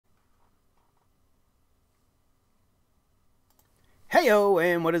Heyo,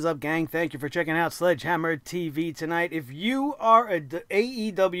 and what is up, gang? Thank you for checking out Sledgehammer TV tonight. If you are a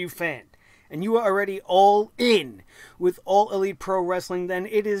AEW fan and you are already all in with All Elite Pro Wrestling, then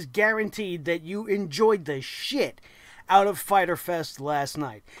it is guaranteed that you enjoyed the shit out of Fyter Fest last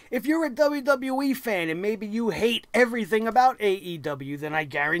night. If you're a WWE fan and maybe you hate everything about AEW, then I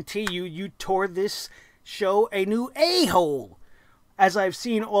guarantee you tore this show a new a-hole. As I've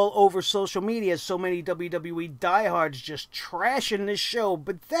seen all over social media, so many WWE diehards just trashing this show.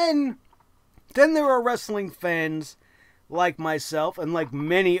 But then there are wrestling fans like myself and like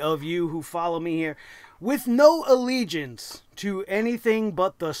many of you who follow me here with no allegiance to anything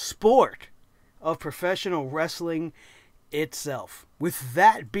but the sport of professional wrestling itself. With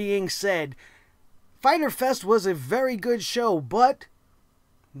that being said, Fyter Fest was a very good show, but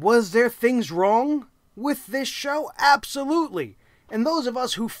was there things wrong with this show? Absolutely. And those of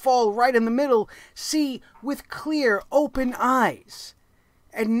us who fall right in the middle see with clear, open eyes.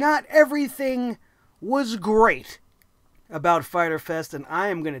 And not everything was great about Fyter Fest, and I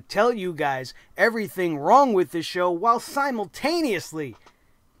am going to tell you guys everything wrong with this show while simultaneously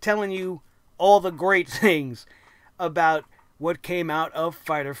telling you all the great things about what came out of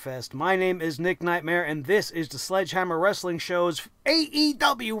Fyter Fest. My name is Nick Nightmare, and this is the Sledgehammer Wrestling Show's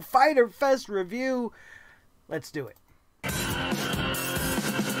AEW Fyter Fest review. Let's do it.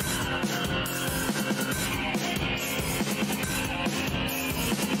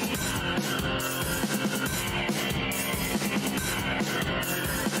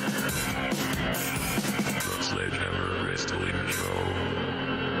 Sledgehammer Wrestling Show.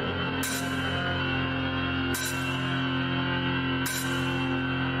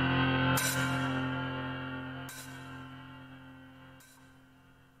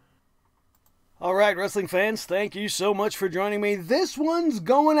 Alright, wrestling fans, thank you so much for joining me. This one's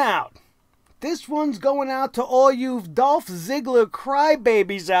going out. This one's going out to all you Dolph Ziggler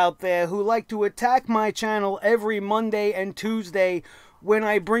crybabies out there who like to attack my channel every Monday and Tuesday when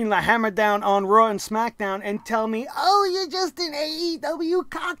I bring the hammer down on Raw and SmackDown and tell me, oh, you're just an AEW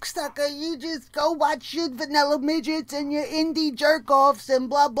cocksucker. You just go watch your vanilla midgets and your indie jerk-offs and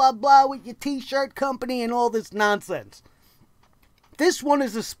blah, blah, blah with your t-shirt company and all this nonsense. This one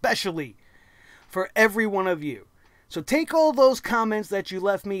is especially for every one of you. So take all those comments that you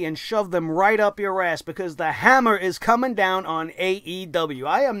left me and shove them right up your ass, because the hammer is coming down on AEW.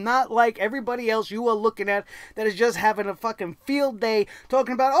 I am not like everybody else you are looking at that is just having a fucking field day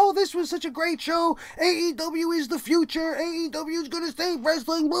talking about, oh, this was such a great show. AEW is the future. AEW is going to save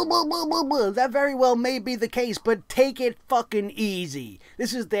wrestling. Blah, blah, blah, blah, blah. That very well may be the case, but take it fucking easy.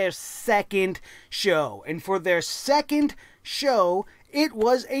 This is their second show. And for their second show, it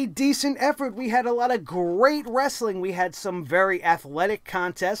was a decent effort. We had a lot of great wrestling. We had some very athletic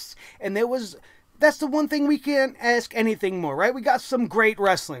contests, and that's the one thing we can't ask anything more, right? We got some great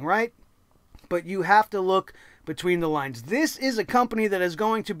wrestling, right? But you have to look between the lines. This is a company that is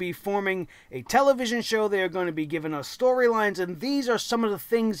going to be forming a television show. They are going to be giving us storylines, and these are some of the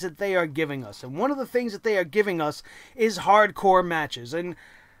things that they are giving us. And one of the things that they are giving us is hardcore matches. And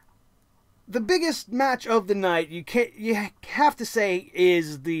the biggest match of the night, you have to say,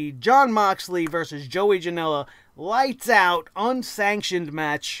 is the Jon Moxley versus Joey Janela lights out, unsanctioned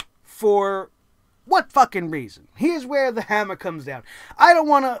match. For what fucking reason? Here's where the hammer comes down. I don't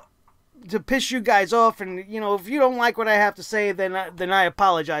want to piss you guys off, and if you don't like what I have to say, then I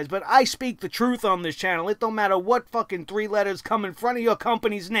apologize. But I speak the truth on this channel. It don't matter what fucking three letters come in front of your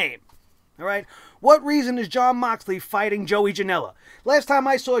company's name. Alright? What reason is Jon Moxley fighting Joey Janela? Last time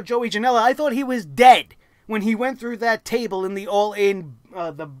I saw Joey Janela, I thought he was dead when he went through that table in the All-In,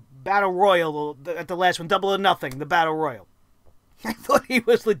 the Battle Royal, at the last one, Double or Nothing, the Battle Royal. I thought he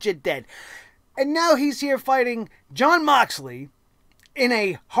was legit dead. And now he's here fighting Jon Moxley in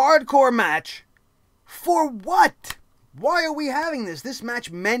a hardcore match. For what? Why are we having this? This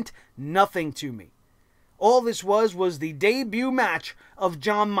match meant nothing to me. All this was the debut match of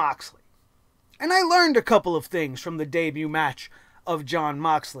Jon Moxley. And I learned a couple of things from the debut match of Jon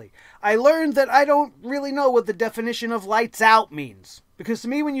Moxley. I learned that I don't really know what the definition of lights out means. Because to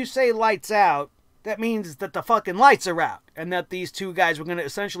me, when you say lights out, that means that the fucking lights are out. And that these two guys were going to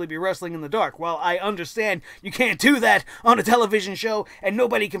essentially be wrestling in the dark. Well, I understand you can't do that on a television show and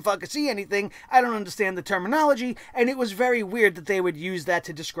nobody can fucking see anything. I don't understand the terminology. And it was very weird that they would use that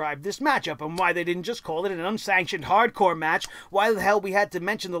to describe this matchup. And why they didn't just call it an unsanctioned hardcore match. Why the hell we had to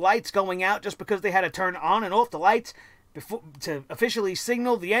mention the lights going out just because they had to turn on and off the lights before to officially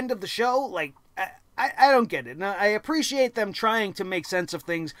signal the end of the show. Like, I don't get it. Now, I appreciate them trying to make sense of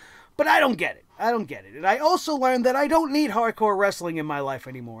things, but I don't get it. I don't get it. And I also learned that I don't need hardcore wrestling in my life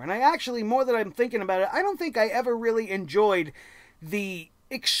anymore. And I actually, more that I'm thinking about it, I don't think I ever really enjoyed the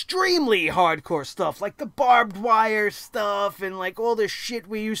extremely hardcore stuff, like the barbed wire stuff and like all the shit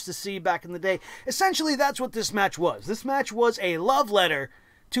we used to see back in the day. Essentially, that's what this match was. This match was a love letter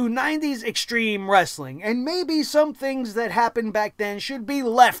to 90s extreme wrestling, and maybe some things that happened back then should be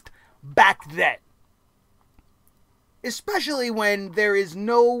left back then. Especially when there is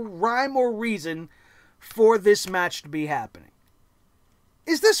no rhyme or reason for this match to be happening.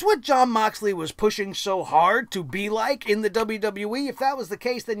 Is this what Jon Moxley was pushing so hard to be like in the WWE? If that was the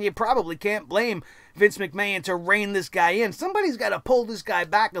case, then you probably can't blame Vince McMahon to rein this guy in. Somebody's got to pull this guy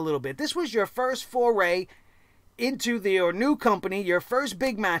back a little bit. This was your first foray into your new company, your first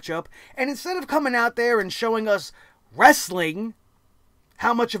big matchup, and instead of coming out there and showing us wrestling,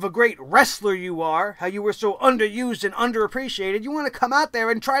 how much of a great wrestler you are, how you were so underused and underappreciated, you want to come out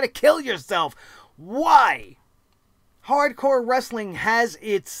there and try to kill yourself. Why? Hardcore wrestling has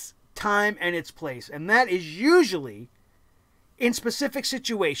its time and its place, and that is usually in specific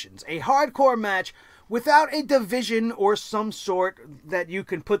situations. A hardcore match without a division or some sort that you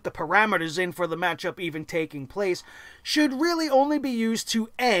can put the parameters in for the matchup even taking place should really only be used to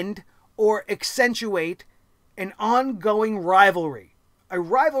end or accentuate an ongoing rivalry. A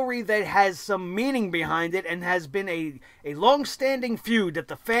rivalry that has some meaning behind it and has been a long-standing feud that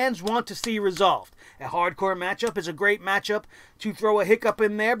the fans want to see resolved. A hardcore matchup is a great matchup to throw a hiccup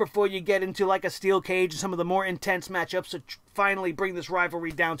in there before you get into like a steel cage and some of the more intense matchups to finally bring this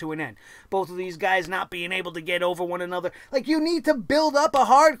rivalry down to an end. Both of these guys not being able to get over one another. Like, you need to build up a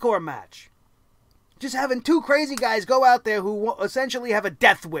hardcore match. Just having two crazy guys go out there who essentially have a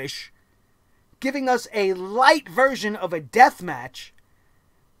death wish, giving us a light version of a death match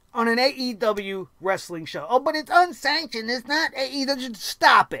on an AEW wrestling show. Oh, but it's unsanctioned. It's not AEW.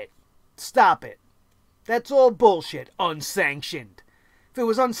 Stop it. Stop it. That's all bullshit. Unsanctioned. If it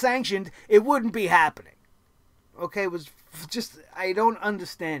was unsanctioned, it wouldn't be happening. Okay, it was just, I don't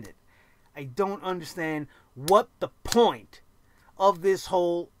understand it. I don't understand what the point of this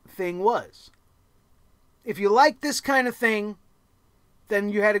whole thing was. If you like this kind of thing, then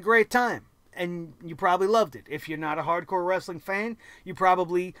you had a great time. And you probably loved it. If you're not a hardcore wrestling fan, you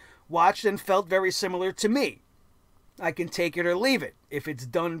probably watched and felt very similar to me. I can take it or leave it. If it's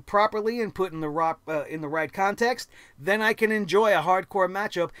done properly and put in the right context, then I can enjoy a hardcore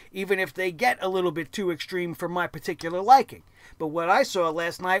matchup, even if they get a little bit too extreme for my particular liking. But what I saw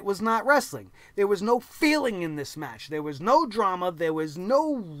last night was not wrestling. There was no feeling in this match. There was no drama. There was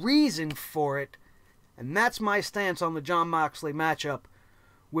no reason for it. And that's my stance on the Jon Moxley matchup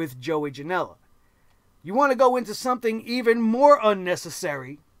with Joey Janela. You want to go into something even more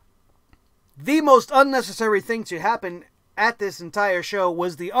unnecessary. The most unnecessary thing to happen at this entire show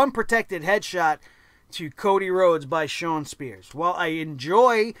was the unprotected headshot to Cody Rhodes by Shawn Spears. While I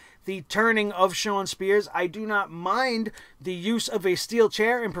enjoy the turning of Shawn Spears, I do not mind the use of a steel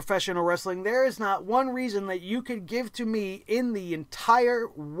chair in professional wrestling. There is not one reason that you could give to me in the entire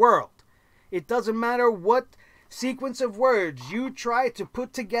world. It doesn't matter what sequence of words you try to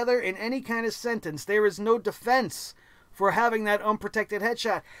put together in any kind of sentence. There is no defense for having that unprotected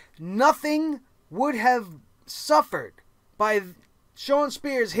headshot. Nothing would have suffered by Shawn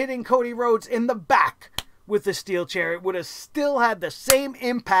Spears hitting Cody Rhodes in the back with the steel chair. It would have still had the same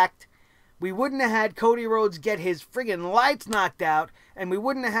impact. We wouldn't have had Cody Rhodes get his friggin' lights knocked out, and we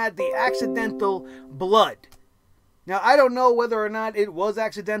wouldn't have had the accidental blood. Now, I don't know whether or not it was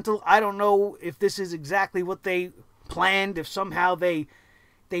accidental. I don't know if this is exactly what they planned, if somehow they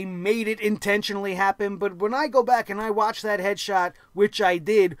made it intentionally happen. But when I go back and I watch that headshot, which I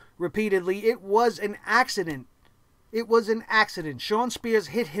did repeatedly, it was an accident. It was an accident. Shawn Spears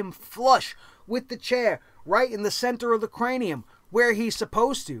hit him flush with the chair, right in the center of the cranium, where he's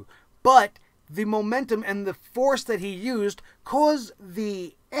supposed to. But the momentum and the force that he used caused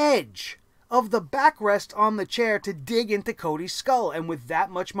the edge of the backrest on the chair to dig into Cody's skull. And with that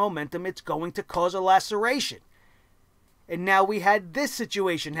much momentum, it's going to cause a laceration. And now we had this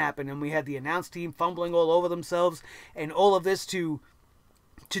situation happen, and we had the announce team fumbling all over themselves, and all of this to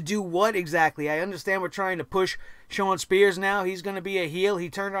do what exactly? I understand we're trying to push Shawn Spears now. He's going to be a heel. He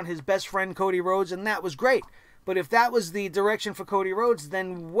turned on his best friend Cody Rhodes, and that was great. But if that was the direction for Cody Rhodes,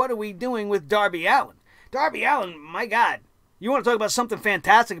 then what are we doing with Darby Allin? Darby Allin, my God. You want to talk about something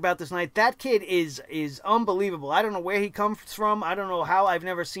fantastic about this night? That kid is unbelievable. I don't know where he comes from. I don't know how. I've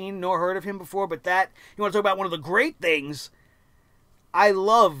never seen nor heard of him before. But that, you want to talk about one of the great things? I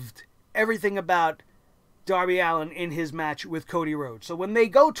loved everything about Darby Allin in his match with Cody Rhodes. So when they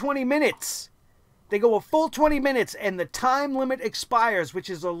go 20 minutes, they go a full 20 minutes, and the time limit expires,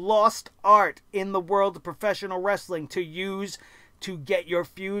 which is a lost art in the world of professional wrestling, to use to get your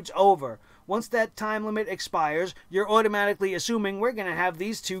feuds over. Once that time limit expires, you're automatically assuming we're going to have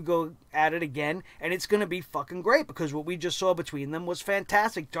these two go at it again, and it's going to be fucking great, because what we just saw between them was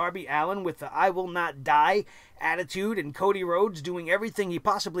fantastic. Darby Allin with the I will not die attitude, and Cody Rhodes doing everything he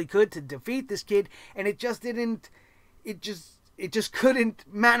possibly could to defeat this kid, and it just couldn't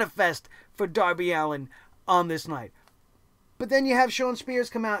manifest for Darby Allin on this night. But then you have Shawn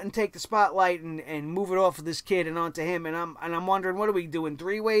Spears come out and take the spotlight and move it off of this kid and onto him, and I'm wondering, what are we doing,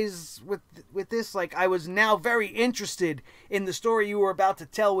 3-ways with this? Like, I was now very interested in the story you were about to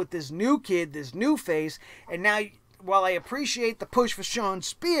tell with this new kid, this new face, and now, while I appreciate the push for Shawn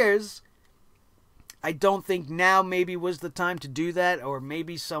Spears, I don't think now maybe was the time to do that, or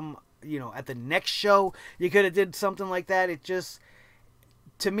maybe some, at the next show you could have did something like that. It just,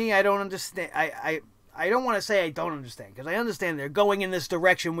 to me, I don't understand. I don't want to say I don't understand, because I understand they're going in this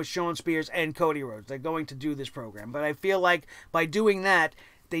direction with Shawn Spears and Cody Rhodes. They're going to do this program. But I feel like by doing that,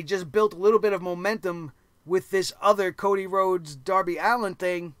 they just built a little bit of momentum with this other Cody Rhodes, Darby Allin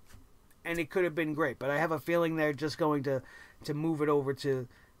thing, and it could have been great. But I have a feeling they're just going to move it over to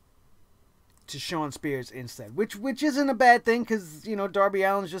Shawn Spears instead, which isn't a bad thing, because Darby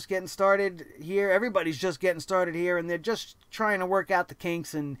Allin's just getting started here, everybody's just getting started here, and they're just trying to work out the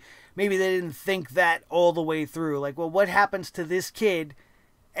kinks, and maybe they didn't think that all the way through. Like, well, what happens to this kid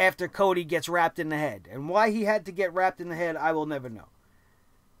after Cody gets wrapped in the head? And why he had to get wrapped in the head, I will never know.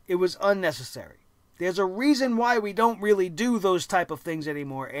 It was unnecessary. There's a reason why we don't really do those type of things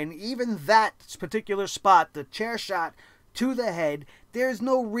anymore, and even that particular spot, the chair shot to the head, there's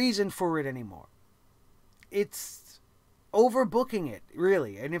no reason for it anymore. It's overbooking it,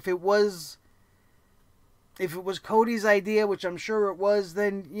 really. And if it was Cody's idea, which I'm sure it was,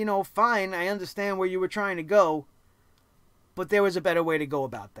 then, fine, I understand where you were trying to go, but there was a better way to go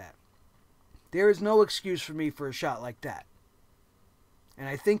about that. There is no excuse for me for a shot like that. And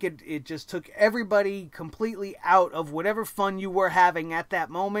I think it just took everybody completely out of whatever fun you were having at that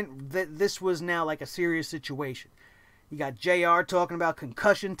moment. This was now like a serious situation. You got JR talking about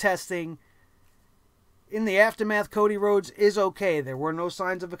concussion testing. In the aftermath, Cody Rhodes is okay. There were no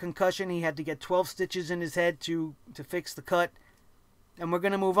signs of a concussion. He had to get 12 stitches in his head to fix the cut. And we're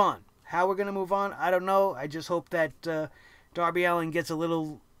going to move on. How we're going to move on, I don't know. I just hope that Darby Allin gets a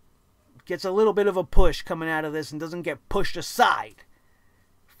little bit of a push coming out of this and doesn't get pushed aside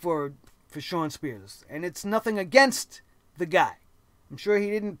for Shawn Spears. And it's nothing against the guy. I'm sure he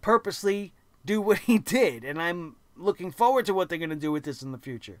didn't purposely do what he did. And I'm looking forward to what they're going to do with this in the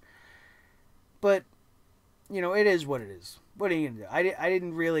future. But, it is what it is. What are you going to do? I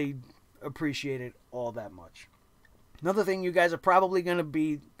didn't really appreciate it all that much. Another thing you guys are probably going to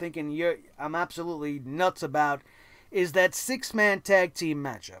be thinking I'm absolutely nuts about is that 6-man tag team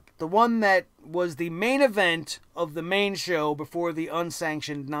matchup. The one that was the main event of the main show before the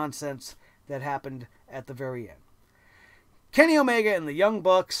unsanctioned nonsense that happened at the very end. Kenny Omega and the Young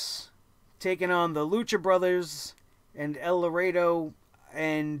Bucks taking on the Lucha Brothers and El Laredo,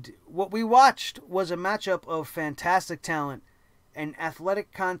 and what we watched was a matchup of fantastic talent, an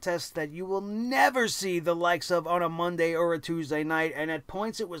athletic contest that you will never see the likes of on a Monday or a Tuesday night, and at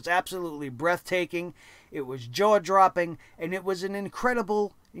points it was absolutely breathtaking, it was jaw-dropping, and it was an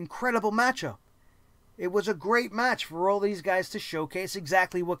incredible, incredible matchup. It was a great match for all these guys to showcase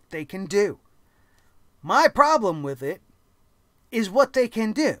exactly what they can do. My problem with it is what they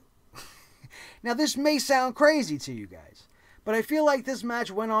can do. Now, this may sound crazy to you guys, but I feel like this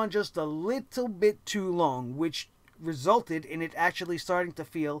match went on just a little bit too long, which resulted in it actually starting to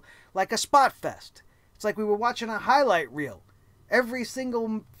feel like a spot fest. It's like we were watching a highlight reel. Every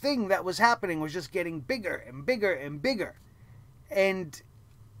single thing that was happening was just getting bigger and bigger and bigger. And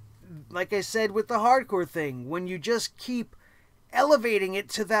like I said with the hardcore thing, when you just keep elevating it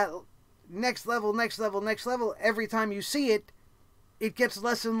to that next level, next level, next level, every time you see it, it gets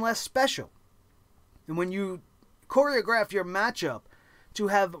less and less special. And when you choreograph your matchup to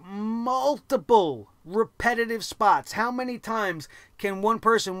have multiple repetitive spots, how many times can one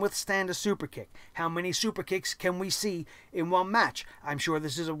person withstand a super kick? How many super kicks can we see in one match? I'm sure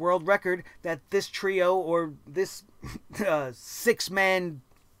this is a world record that this trio or this 6-man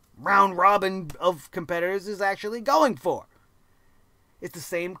round robin of competitors is actually going for. It's the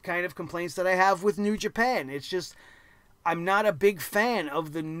same kind of complaints that I have with New Japan. It's just, I'm not a big fan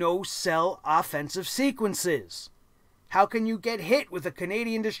of the no-sell offensive sequences. How can you get hit with a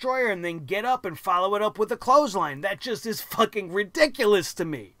Canadian Destroyer and then get up and follow it up with a clothesline? That just is fucking ridiculous to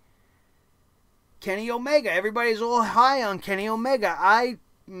me. Kenny Omega, everybody's all high on Kenny Omega. I'm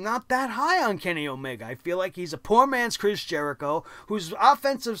not that high on Kenny Omega. I feel like he's a poor man's Chris Jericho, whose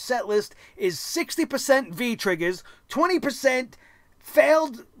offensive set list is 60% V-triggers, 20%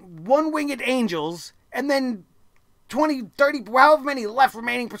 failed one-winged angels, and then 20, 30, however many left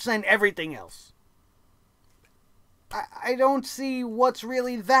remaining percent everything else. I don't see what's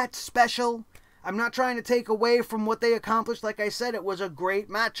really that special. I'm not trying to take away from what they accomplished. Like I said, it was a great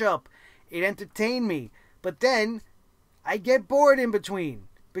matchup. It entertained me. But then, I get bored in between.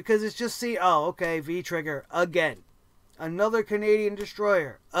 Because it's just, oh, okay, V-Trigger, again. Another Canadian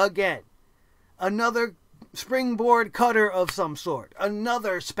Destroyer, again. Another springboard cutter of some sort.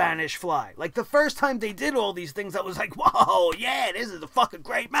 Another Spanish Fly. Like, the first time they did all these things, I was like, whoa, yeah, this is a fucking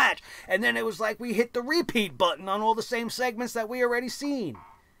great match. And then it was like we hit the repeat button on all the same segments that we already seen.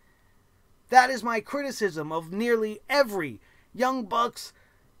 That is my criticism of nearly every Young Bucks,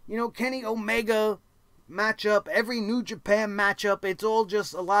 Kenny Omega matchup, every New Japan matchup. It's all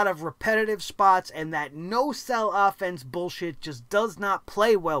just a lot of repetitive spots, and that no-sell offense bullshit just does not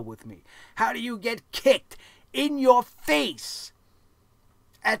play well with me. How do you get kicked in your face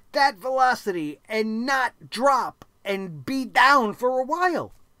at that velocity and not drop and be down for a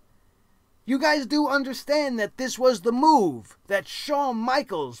while? You guys do understand that this was the move that Shawn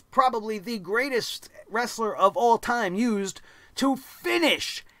Michaels, probably the greatest wrestler of all time, used to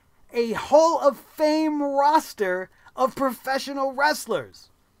finish a Hall of Fame roster of professional wrestlers.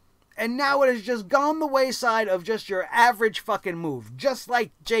 And now it has just gone the wayside of just your average fucking move. Just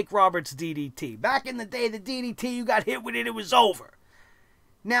like Jake Roberts' DDT. Back in the day, the DDT, you got hit with it was over.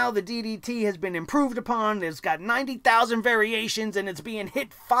 Now the DDT has been improved upon. It's got 90,000 variations, and it's being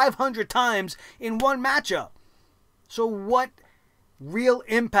hit 500 times in one matchup. So what real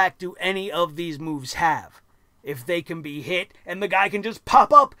impact do any of these moves have? If they can be hit and the guy can just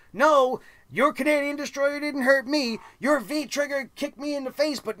pop up. No, your Canadian Destroyer didn't hurt me. Your V-Trigger kicked me in the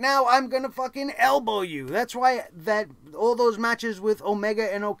face, but now I'm going to fucking elbow you. That's why all those matches with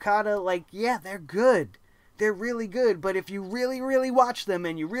Omega and Okada, like, yeah, they're good. They're really good, but if you really, really watch them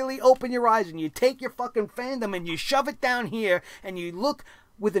and you really open your eyes and you take your fucking fandom and you shove it down here and you look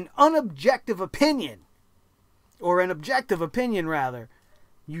with an unobjective opinion, or an objective opinion rather,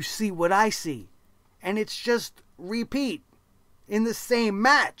 you see what I see. And it's just repeat in the same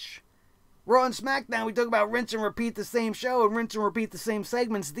match. Raw and SmackDown, we talk about rinse and repeat the same show and rinse and repeat the same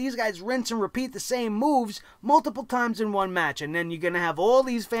segments. These guys rinse and repeat the same moves multiple times in one match. And then you're going to have all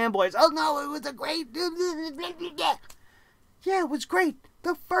these fanboys. Oh, no, it was a great... Yeah, it was great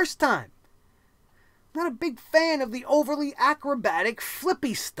the first time. Not a big fan of the overly acrobatic,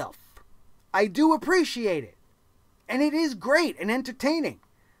 flippy stuff. I do appreciate it. And it is great and entertaining.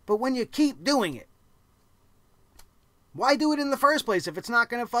 But when you keep doing it, why do it in the first place if it's not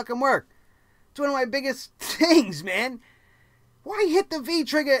going to fucking work? It's one of my biggest things, man. Why hit the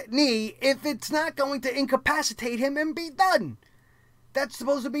V-trigger knee if it's not going to incapacitate him and be done? That's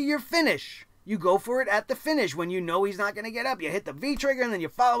supposed to be your finish. You go for it at the finish when you know he's not going to get up. You hit the V-trigger and then you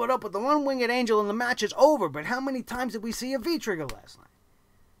follow it up with the one-winged angel and the match is over. But how many times did we see a V-trigger last night?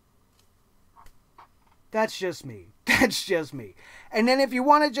 That's just me. That's just me. And then if you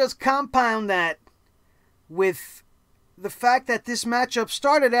want to just compound that with the fact that this matchup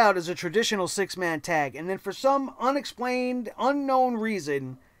started out as a traditional six-man tag, and then for some unexplained, unknown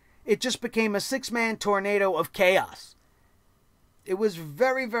reason, it just became a six-man tornado of chaos. It was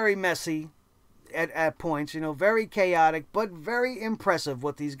very, very messy at points, very chaotic, but very impressive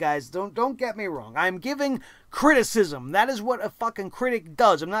what these guys... Don't get me wrong. I'm giving criticism. That is what a fucking critic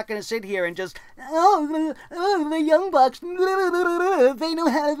does. I'm not going to sit here and just, the Young Bucks, they know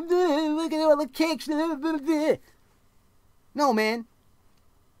how to do it. Look at all the kicks. No, man.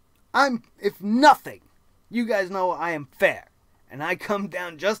 If nothing, you guys know I am fair. And I come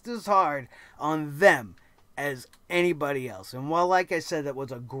down just as hard on them as anybody else. And while, like I said, that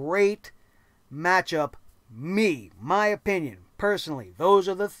was a great matchup, my opinion, personally, those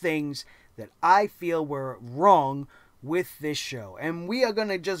are the things that I feel were wrong with this show. And we are going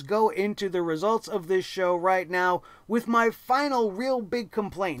to just go into the results of this show right now with my final real big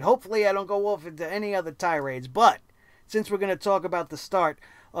complaint. Hopefully I don't go off into any other tirades, but since we're going to talk about the start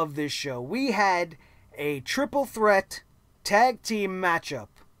of this show, we had a triple threat tag team matchup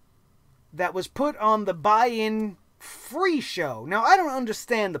that was put on the buy-in free show. Now, I don't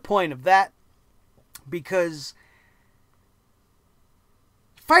understand the point of that, because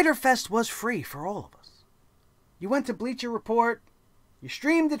Fyter Fest was free for all of us. You went to Bleacher Report, you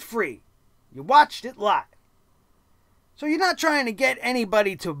streamed it free, you watched it live. So you're not trying to get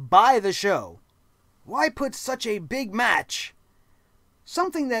anybody to buy the show. Why put such a big match,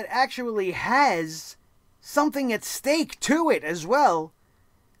 something that actually has something at stake to it as well,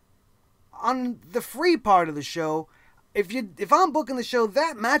 on the free part of the show? if I'm booking the show,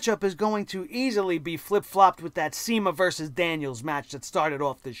 that matchup is going to easily be flip-flopped with that Cena versus Daniels match that started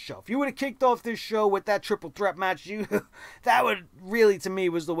off this show. If you would have kicked off this show with that triple threat match, that would really, to me,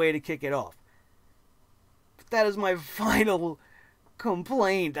 was the way to kick it off. But that is my final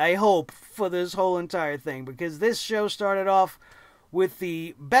complaint, I hope, for this whole entire thing, because this show started off with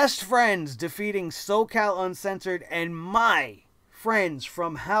the Best Friends defeating SoCal Uncensored and my friends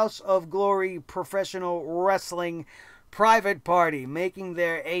from House of Glory Professional Wrestling Private Party, making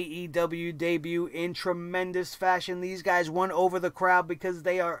their AEW debut in tremendous fashion. These guys won over the crowd because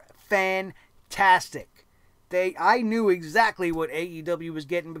they are fantastic. I knew exactly what AEW was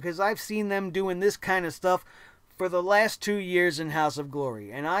getting because I've seen them doing this kind of stuff for the last 2 years in House of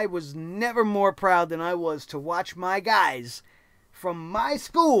Glory. And I was never more proud than I was to watch my guys from my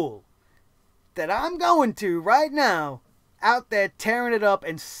school that I'm going to right now out there tearing it up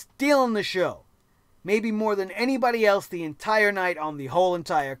and stealing the show. Maybe more than anybody else the entire night on the whole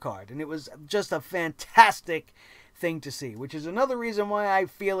entire card. And it was just a fantastic thing to see, which is another reason why I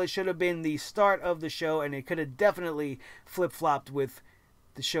feel it should have been the start of the show, and it could have definitely flip-flopped with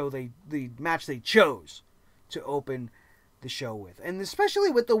the match they chose to open the show with. And especially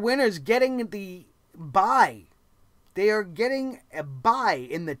with the winners getting the bye. They are getting a bye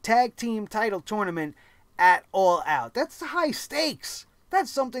in the tag team title tournament at All Out. That's high stakes. That's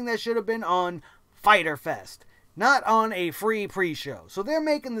something that should have been on Fyter Fest, not on a free pre-show. So they're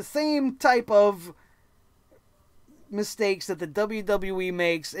making the same type of mistakes that the WWE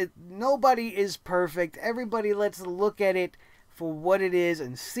makes. Nobody is perfect. Everybody, let's look at it for what it is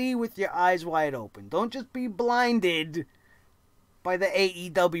and see with your eyes wide open. Don't just be blinded by the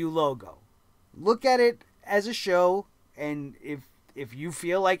AEW logo. Look at it as a show, and if you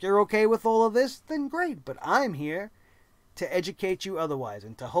feel like you're okay with all of this, then great. But I'm here to educate you otherwise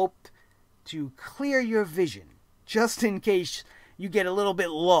and to hope to clear your vision, just in case you get a little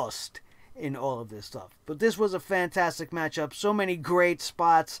bit lost in all of this stuff. But this was a fantastic matchup. So many great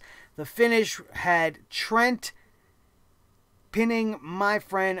spots. The finish had Trent pinning my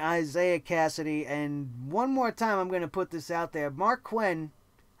friend Isaiah Cassidy. And one more time, I'm going to put this out there. Mark Quinn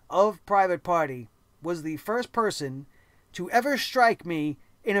of Private Party was the first person to ever strike me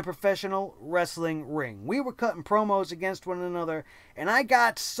in a professional wrestling ring. We were cutting promos against one another, and I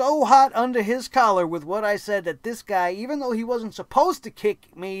got so hot under his collar with what I said that this guy, even though he wasn't supposed to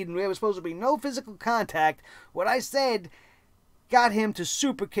kick me, and there was supposed to be no physical contact, what I said got him to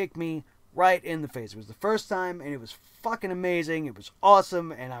super kick me right in the face. It was the first time, and it was fucking amazing. It was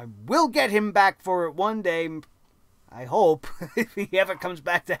awesome, and I will get him back for it one day. I hope, if he ever comes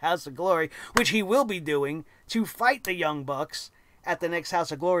back to House of Glory, which he will be doing, to fight the Young Bucks at the next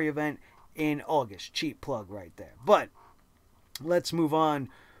House of Glory event in August. Cheap plug right there. But let's move on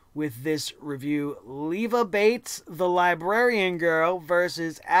with this review. Leva Bates, the Librarian Girl,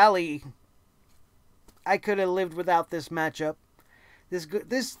 versus Allie. I could have lived without this matchup.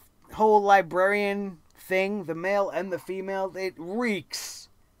 This whole librarian thing, the male and the female, it reeks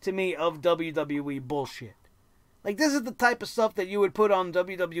to me of WWE bullshit. Like, this is the type of stuff that you would put on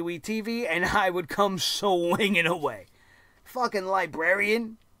WWE TV, and I would come swinging away. Fucking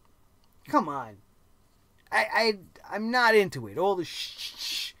librarian? Come on. I'm not into it. All the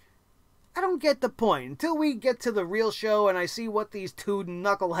shh. I don't get the point. Until we get to the real show and I see what these two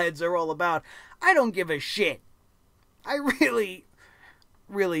knuckleheads are all about, I don't give a shit. I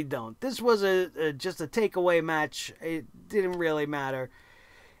really don't. This was just a takeaway match. It didn't really matter.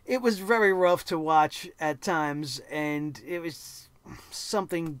 It was very rough to watch at times, and it was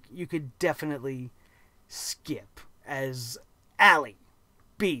something you could definitely skip, as Allie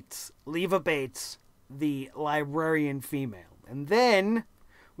beats Leva Bates, the librarian female. And then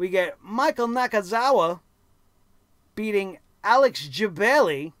we get Michael Nakazawa beating Alex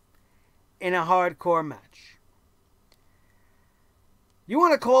Jabali in a hardcore match. You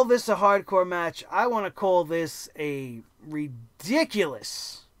want to call this a hardcore match? I want to call this a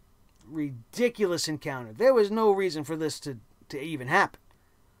ridiculous encounter. There was no reason for this to even happen.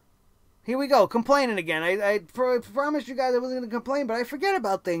 Here we go, complaining again. I promised you guys I wasn't going to complain, but I forget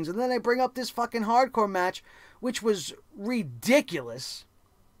about things. And then I bring up this fucking hardcore match, which was ridiculous.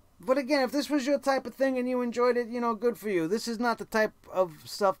 But again, if this was your type of thing and you enjoyed it, you know, good for you. This is not the type of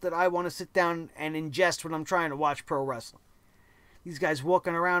stuff that I want to sit down and ingest when I'm trying to watch pro wrestling. These guys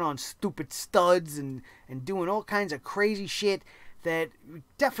walking around on stupid studs and doing all kinds of crazy shit that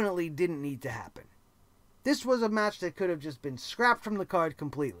definitely didn't need to happen. This was a match that could have just been scrapped from the card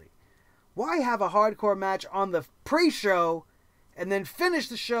completely. Why have a hardcore match on the pre-show and then finish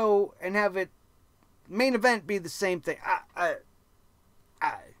the show and have it main event be the same thing?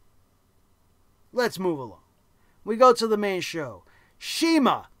 Let's move along. we go to the main show.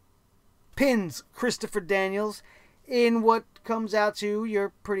 Shima pins Christopher Daniels in what comes out to your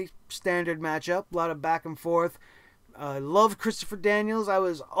pretty standard matchup. A lot of back and forth. Love Christopher Daniels. I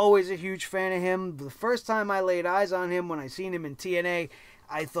was always a huge fan of him. The first time I laid eyes on him, when I seen him in TNA,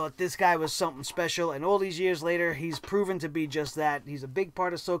 I thought this guy was something special, and all these years later, he's proven to be just that. He's a big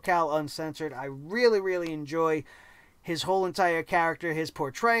part of SoCal Uncensored. I really, really enjoy his whole entire character, his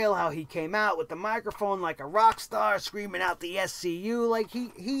portrayal, how he came out with the microphone like a rock star, screaming out the SCU. Like,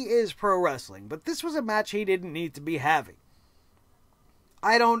 he is pro wrestling. But this was a match he didn't need to be having.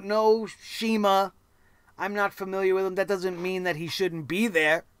 I don't know Shima. I'm not familiar with him. That doesn't mean that he shouldn't be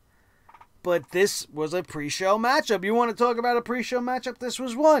there. But this was a pre-show matchup. You want to talk about a pre-show matchup? This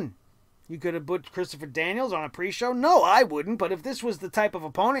was one. You could have put Christopher Daniels on a pre-show. No, I wouldn't. But if this was the type of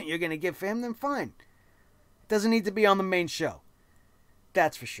opponent you're going to give for him, then fine. It doesn't need to be on the main show.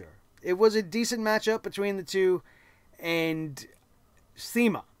 That's for sure. It was a decent matchup between the two. And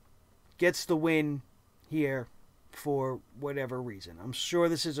Shima gets the win here for whatever reason. I'm sure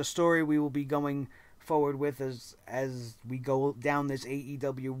this is a story we will be going forward with as we go down this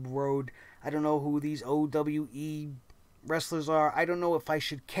AEW road. I don't know who these OWE wrestlers are. I don't know if I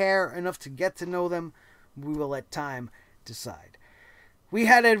should care enough to get to know them. We will let time decide. We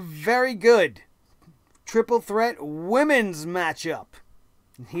had a very good triple threat women's matchup.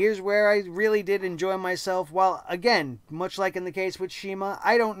 Here's where I really did enjoy myself. While, again, much like in the case with Shima,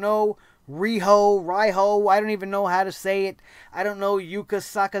 I don't know Raiho, I don't even know how to say it. I don't know Yuka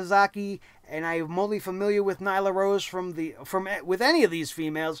Sakazaki, and I'm only familiar with Nyla Rose with any of these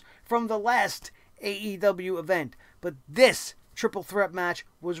females from the last AEW event. But this triple threat match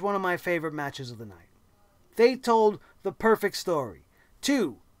was one of my favorite matches of the night. They told the perfect story.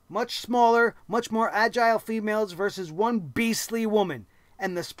 Two much smaller, much more agile females versus one beastly woman.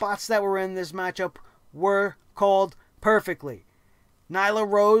 And the spots that were in this matchup were called perfectly. Nyla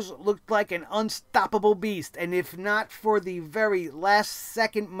Rose looked like an unstoppable beast, and if not for the very last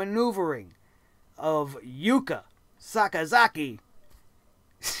second maneuvering of Yuka Sakazaki,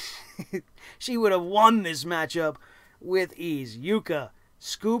 she would have won this matchup with ease. Yuka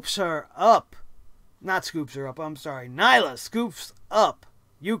scoops her up. Not scoops her up, I'm sorry. Nyla scoops up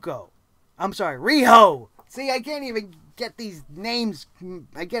Riho. See, I can't even get these names.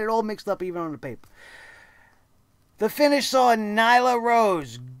 I get it all mixed up even on the paper. The finish saw Nyla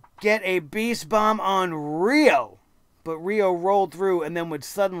Rose get a beast bomb on Riho, but Riho rolled through and then would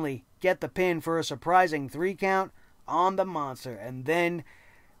suddenly get the pin for a surprising 3 count on the monster. And then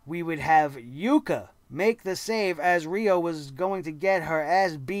we would have Yuka make the save as Riho was going to get her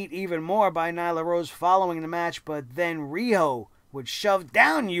ass beat even more by Nyla Rose following the match, but then Riho would shove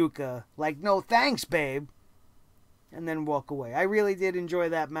down Yuka like, no thanks, babe, and then walk away. I really did enjoy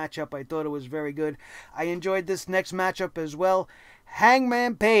that matchup. I thought it was very good. I enjoyed this next matchup as well.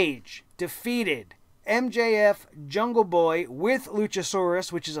 Hangman Page defeated MJF Jungle Boy with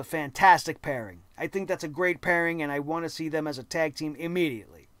Luchasaurus, which is a fantastic pairing. I think that's a great pairing, and I want to see them as a tag team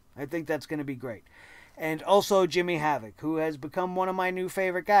immediately. I think that's going to be great. And also Jimmy Havoc, who has become one of my new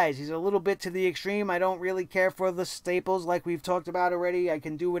favorite guys. He's a little bit to the extreme. I don't really care for the staples like we've talked about already. I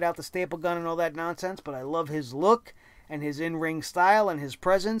can do without the staple gun and all that nonsense, but I love his look and his in-ring style and his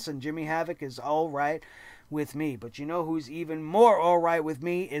presence, and Jimmy Havoc is all right with me. But you know who's even more all right with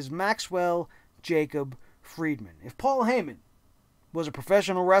me is Maxwell Jacob Friedman. If Paul Heyman was a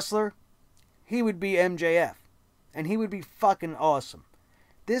professional wrestler, he would be MJF, and he would be fucking awesome.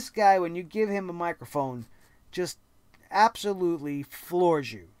 This guy, when you give him a microphone, just absolutely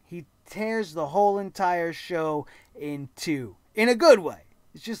floors you. He tears the whole entire show in two. In a good way.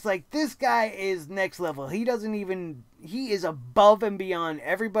 It's just like, this guy is next level. He is above and beyond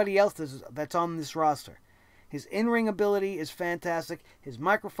everybody else that's on this roster. His in-ring ability is fantastic. His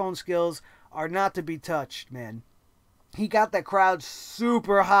microphone skills are not to be touched, man. He got that crowd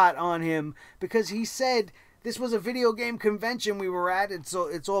super hot on him because he said this was a video game convention we were at, and so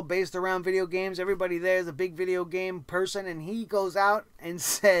it's all based around video games. Everybody there is a big video game person, and he goes out and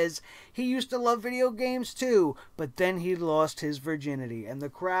says he used to love video games too, but then he lost his virginity, and the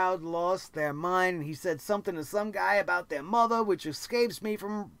crowd lost their mind. And he said something to some guy about their mother, which escapes me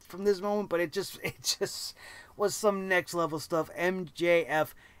from this moment, but it just was some next level stuff.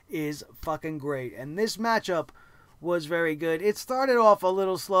 MJF is fucking great, and this matchup was very good. It started off a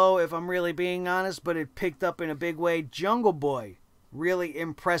little slow, if I'm really being honest, but it picked up in a big way. Jungle Boy really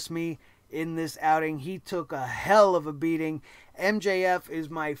impressed me in this outing. He took a hell of a beating. MJF is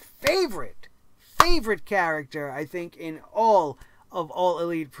my favorite character, I think, in all of All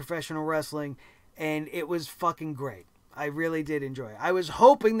Elite Professional Wrestling, and it was fucking great. I really did enjoy it. I was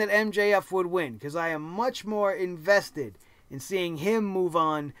hoping that MJF would win because I am much more invested in seeing him move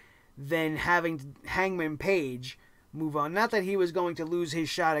on than having Hangman Page move on. Not that he was going to lose his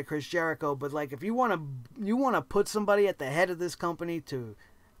shot at Chris Jericho, but like if you want to put somebody at the head of this company to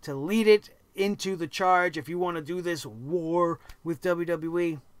lead it into the charge, if you want to do this war with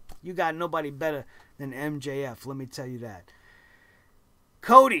WWE, you got nobody better than MJF, let me tell you that.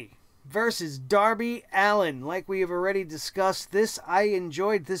 Cody versus Darby Allin. Like we have already discussed this, I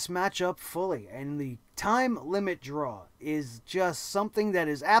enjoyed this matchup fully, and the time limit draw is just something that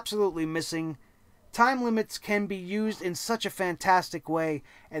is absolutely missing. Time limits can be used in such a fantastic way,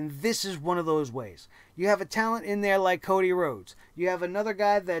 and this is one of those ways. You have a talent in there like Cody Rhodes. You have another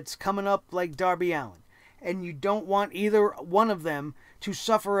guy that's coming up like Darby Allin, and you don't want either one of them to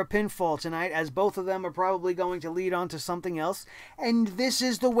suffer a pinfall tonight, as both of them are probably going to lead on to something else. And this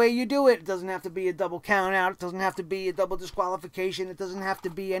is the way you do it. It doesn't have to be a double count out. It doesn't have to be a double disqualification. It doesn't have to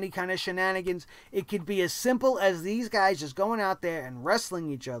be any kind of shenanigans. It could be as simple as these guys just going out there and wrestling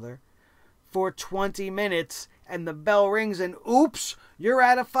each other for 20 minutes, and the bell rings, and oops, you're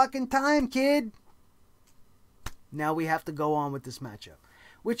out of fucking time, kid. Now we have to go on with this matchup,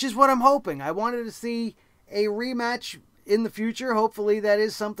 which is what I'm hoping. I wanted to see a rematch in the future. Hopefully that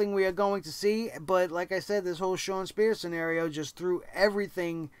is something we are going to see, but like I said, this whole Shawn Spears scenario just threw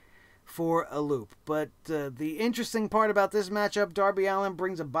everything for a loop. But the interesting part about this matchup, Darby Allin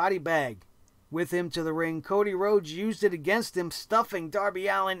brings a body bag with him to the ring. Cody Rhodes used it against him, stuffing Darby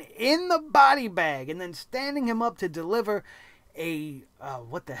Allin in the body bag and then standing him up to deliver a,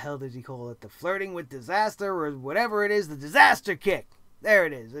 what the hell did he call it? The flirting with disaster or whatever it is, the disaster kick. There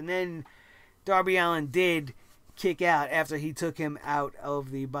it is. And then Darby Allin did kick out after he took him out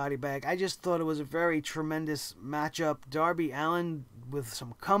of the body bag. I just thought it was a very tremendous matchup. Darby Allin with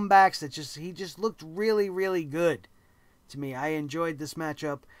some comebacks that he just looked really, really good to me. I enjoyed this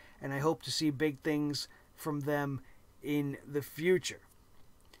matchup, and I hope to see big things from them in the future.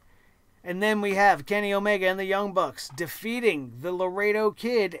 And then we have Kenny Omega and the Young Bucks defeating the Laredo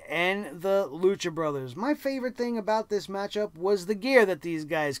Kid and the Lucha Brothers. My favorite thing about this matchup was the gear that these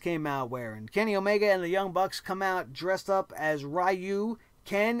guys came out wearing. Kenny Omega and the Young Bucks come out dressed up as Ryu,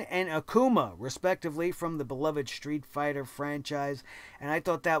 Ken, and Akuma, respectively, from the beloved Street Fighter franchise. And I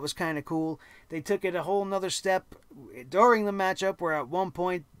thought that was kind of cool. They took it a whole nother step during the matchup, where at one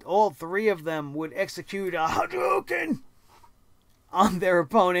point all three of them would execute a Hadouken on their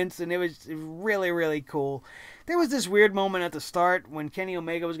opponents, and it was really, really cool. There was this weird moment at the start when Kenny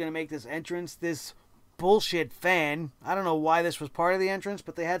Omega was going to make this entrance. This bullshit fan, I don't know why this was part of the entrance,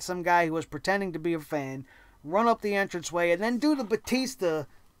 but they had some guy who was pretending to be a fan run up the entranceway and then do the Batista.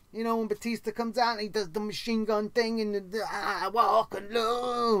 You know, when Batista comes out and he does the machine gun thing and I walk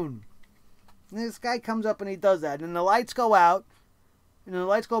alone. And this guy comes up and he does that, and the lights go out, and the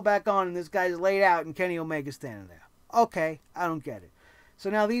lights go back on, and this guy's laid out, and Kenny Omega's standing there. Okay, I don't get it. So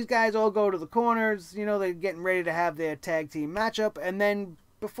now these guys all go to the corners. You know, they're getting ready to have their tag team matchup. And then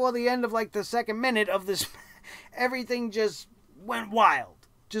before the end of like the second minute of this, everything just went wild.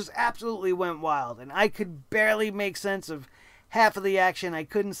 Just absolutely went wild. And I could barely make sense of half of the action. I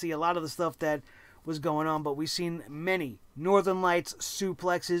couldn't see a lot of the stuff that was going on. But we've seen many Northern Lights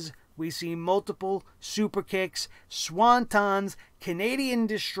suplexes. We've seen multiple super kicks, swantons, Canadian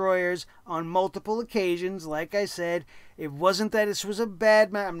destroyers on multiple occasions. Like I said, it wasn't that this was a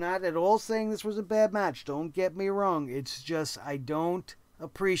bad match. I'm not at all saying this was a bad match. Don't get me wrong. It's just I don't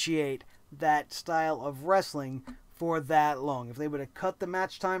appreciate that style of wrestling for that long. If they would have cut the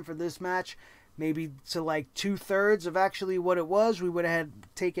match time for this match maybe to like 2/3 of actually what it was, we would have had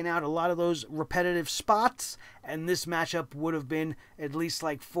taken out a lot of those repetitive spots, and this matchup would have been at least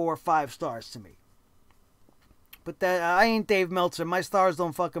like 4 or 5 stars to me. But that I ain't Dave Meltzer. My stars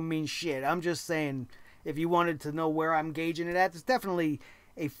don't fucking mean shit. I'm just saying, if you wanted to know where I'm gauging it at, it's definitely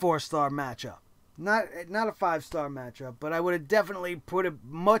a 4-star matchup. Not a 5-star matchup, but I would have definitely put it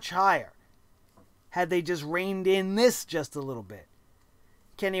much higher had they just reined in this just a little bit.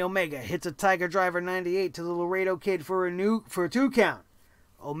 Kenny Omega hits a Tiger Driver 98 to the Laredo Kid for a 2 count.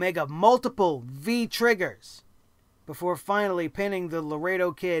 Omega multiple V triggers before finally pinning the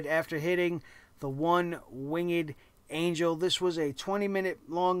Laredo Kid after hitting the one winged angel. This was a 20-minute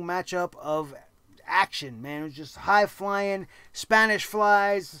long matchup of action, man. It was just high flying, Spanish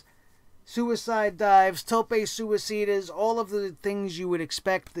flies, suicide dives, tope suicidas, all of the things you would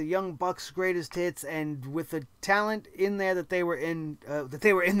expect the Young Bucks' greatest hits, and with the talent in there that they were in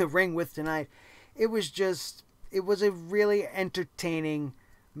the ring with tonight, it was a really entertaining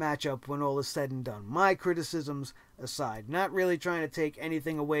matchup when all is said and done. My criticisms aside. Not really trying to take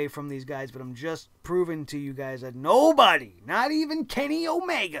anything away from these guys, but I'm just proving to you guys that nobody, not even Kenny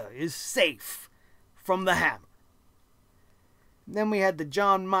Omega, is safe from the hammer. Then we had the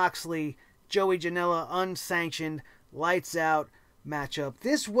Jon Moxley, Joey Janela unsanctioned, lights out matchup.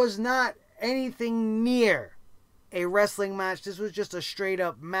 This was not anything near a wrestling match. This was just a straight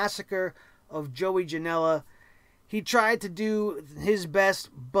up massacre of Joey Janela. He tried to do his best,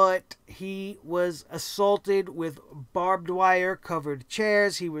 but he was assaulted with barbed wire covered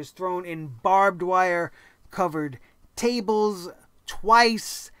chairs. He was thrown in barbed wire covered tables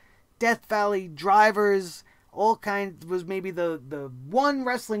twice. Death Valley drivers, all kinds. Was maybe the one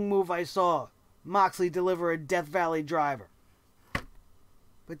wrestling move I saw Moxley deliver a Death Valley driver.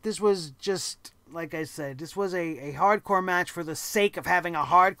 But this was just, like I said, this was a hardcore match for the sake of having a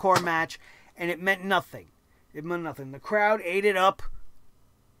hardcore match, and it meant nothing. It meant nothing. The crowd ate it up.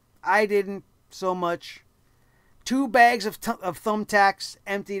 I didn't so much. 2 bags of thumbtacks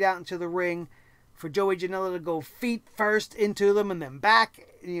emptied out into the ring for Joey Janela to go feet first into them and then back,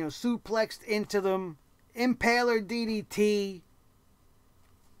 suplexed into them. Impaler DDT.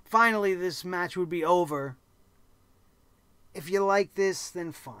 Finally, this match would be over. If you like this,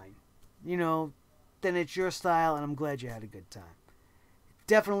 then fine. Then it's your style, and I'm glad you had a good time. It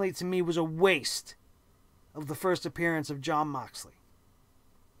definitely, to me, was a waste of the first appearance of Jon Moxley.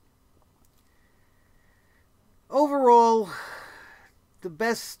 Overall, the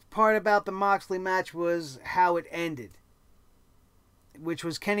best part about the Moxley match was how it ended, which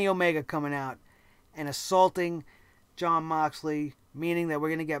was Kenny Omega coming out and assaulting Jon Moxley, meaning that we're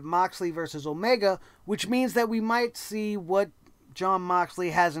going to get Moxley versus Omega, which means that we might see what Jon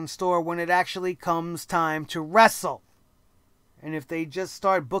Moxley has in store when it actually comes time to wrestle. And if they just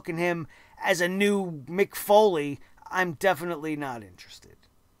start booking him as a new Mick Foley, I'm definitely not interested.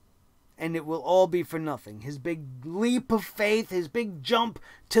 And it will all be for nothing. His big leap of faith, his big jump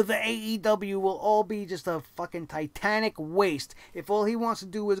to the AEW will all be just a fucking titanic waste if all he wants to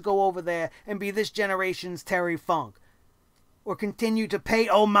do is go over there and be this generation's Terry Funk. Or continue to pay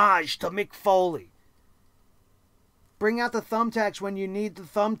homage to Mick Foley. Bring out the thumbtacks when you need the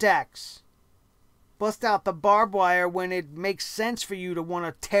thumbtacks. Bust out the barbed wire when it makes sense for you to want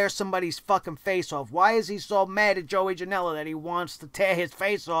to tear somebody's fucking face off. Why is he so mad at Joey Janela that he wants to tear his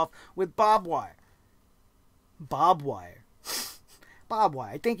face off with barbed wire? Barbed wire. Barbed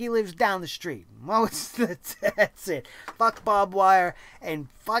wire. I think he lives down the street. Well, that's it. Fuck barbed wire and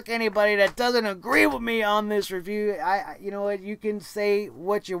fuck anybody that doesn't agree with me on this review. You know what? You can say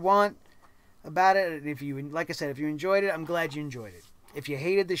what you want about it. If you, like I said, if you enjoyed it, I'm glad you enjoyed it. If you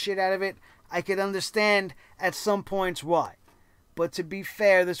hated the shit out of it, I could understand at some points why. But to be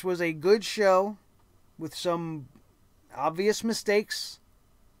fair, this was a good show with some obvious mistakes,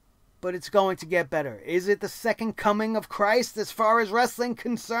 but it's going to get better. Is it the second coming of Christ as far as wrestling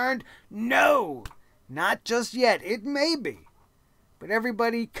concerned? No, not just yet. It may be. But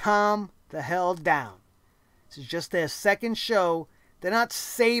everybody calm the hell down. This is just their second show. They're not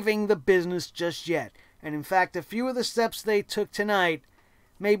saving the business just yet. And in fact, a few of the steps they took tonight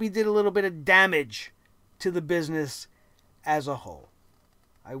maybe did a little bit of damage to the business as a whole.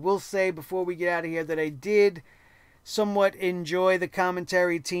 I will say before we get out of here that I did somewhat enjoy the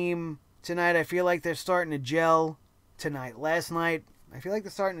commentary team tonight. I feel like they're starting to gel tonight. Last night, I feel like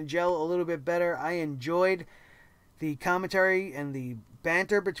they're starting to gel a little bit better. I enjoyed the commentary and the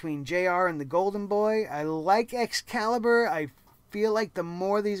banter between JR and the Golden Boy. I like Excalibur. I feel like the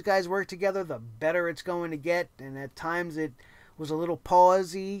more these guys work together, the better it's going to get. And at times it was a little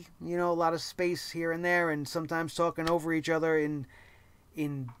pausey, a lot of space here and there, and sometimes talking over each other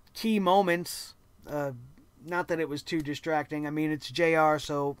in key moments. Not that it was too distracting. I mean, it's JR,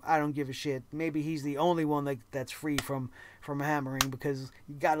 so I don't give a shit. Maybe he's the only one that's free from hammering, because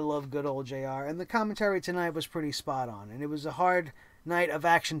you gotta love good old JR. And the commentary tonight was pretty spot on, and it was a hard night of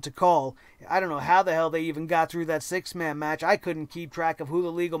action to call. I don't know how the hell they even got through that 6-man match. I couldn't keep track of who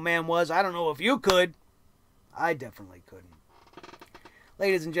the legal man was. I don't know if you could. I definitely couldn't.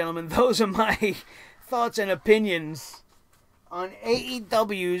 Ladies and gentlemen, those are my thoughts and opinions on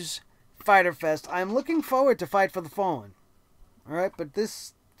AEW's Fyter Fest. I'm looking forward to Fight for the Fallen. Alright, but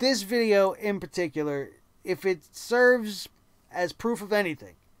this video in particular, if it serves as proof of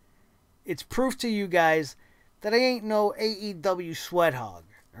anything, it's proof to you guys that I ain't no AEW sweat hog.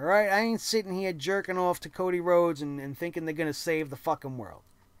 Alright? I ain't sitting here jerking off to Cody Rhodes and thinking they're gonna save the fucking world.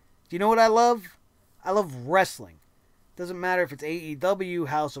 Do you know what I love? I love wrestling. Doesn't matter if it's AEW,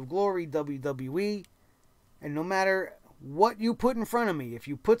 House of Glory, WWE, and no matter what you put in front of me, if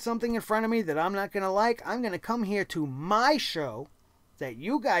you put something in front of me that I'm not going to like, I'm going to come here to my show that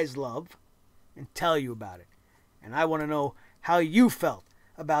you guys love and tell you about it. And I want to know how you felt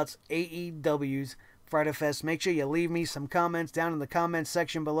about AEW's Fyter Fest. Make sure you leave me some comments down in the comments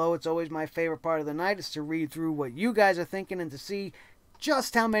section below. It's always my favorite part of the night is to read through what you guys are thinking and to see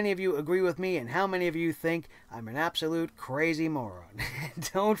just how many of you agree with me and how many of you think I'm an absolute crazy moron.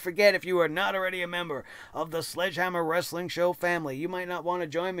 Don't forget, if you are not already a member of the Sledgehammer Wrestling Show family, you might not want to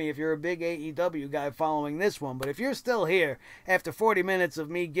join me if you're a big AEW guy following this one, but if you're still here after 40 minutes of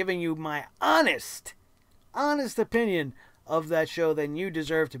me giving you my honest opinion of that show, then you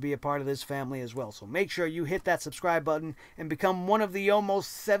deserve to be a part of this family as well. So make sure you hit that subscribe button and become one of the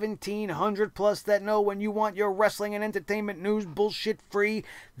almost 1,700 plus that know when you want your wrestling and entertainment news bullshit free.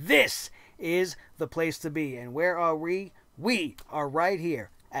 This is the place to be. And where are we? We are right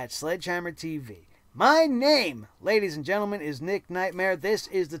here at Sledgehammer TV. My name, ladies and gentlemen, is Nick Nightmare. This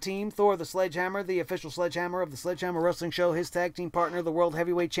is the team, Thor the Sledgehammer, the official Sledgehammer of the Sledgehammer Wrestling Show, his tag team partner, the World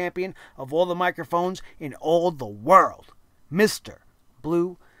Heavyweight Champion of all the microphones in all the world, Mr.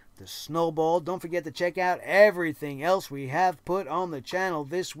 Blue the Snowball. Don't forget to check out everything else we have put on the channel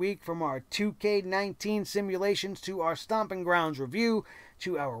this week, from our 2K19 simulations to our Stomping Grounds review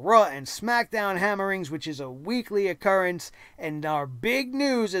to our Raw and SmackDown hammerings, which is a weekly occurrence, and our big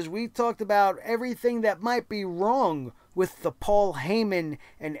news as we talked about everything that might be wrong with the Paul Heyman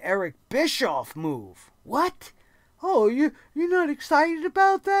and Eric Bischoff move. What? Oh, you're not excited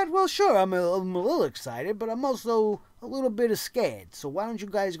about that? Well, sure, I'm a little excited, but I'm also a little bit scared. So why don't you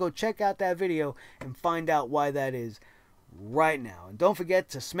guys go check out that video and find out why that is right now. And don't forget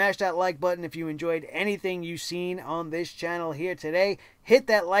to smash that like button if you enjoyed anything you've seen on this channel here today. Hit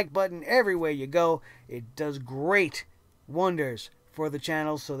that like button everywhere you go. It does great wonders for the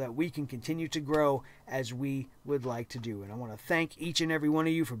channel so that we can continue to grow as we would like to do. And I want to thank each and every one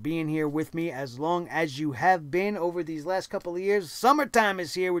of you for being here with me as long as you have been over these last couple of years. Summertime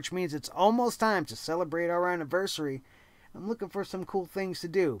is here, which means it's almost time to celebrate our anniversary. I'm looking for some cool things to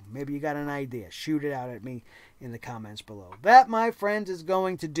do. Maybe you got an idea. Shoot it out at me in the comments below. That, my friends, is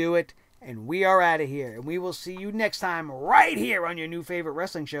going to do it. And we are out of here. And we will see you next time right here on your new favorite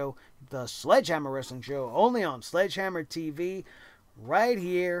wrestling show, the Sledgehammer Wrestling Show, only on Sledgehammer TV, right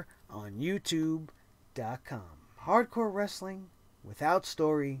here on YouTube.com. Hardcore wrestling without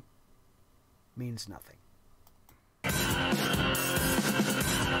story means nothing.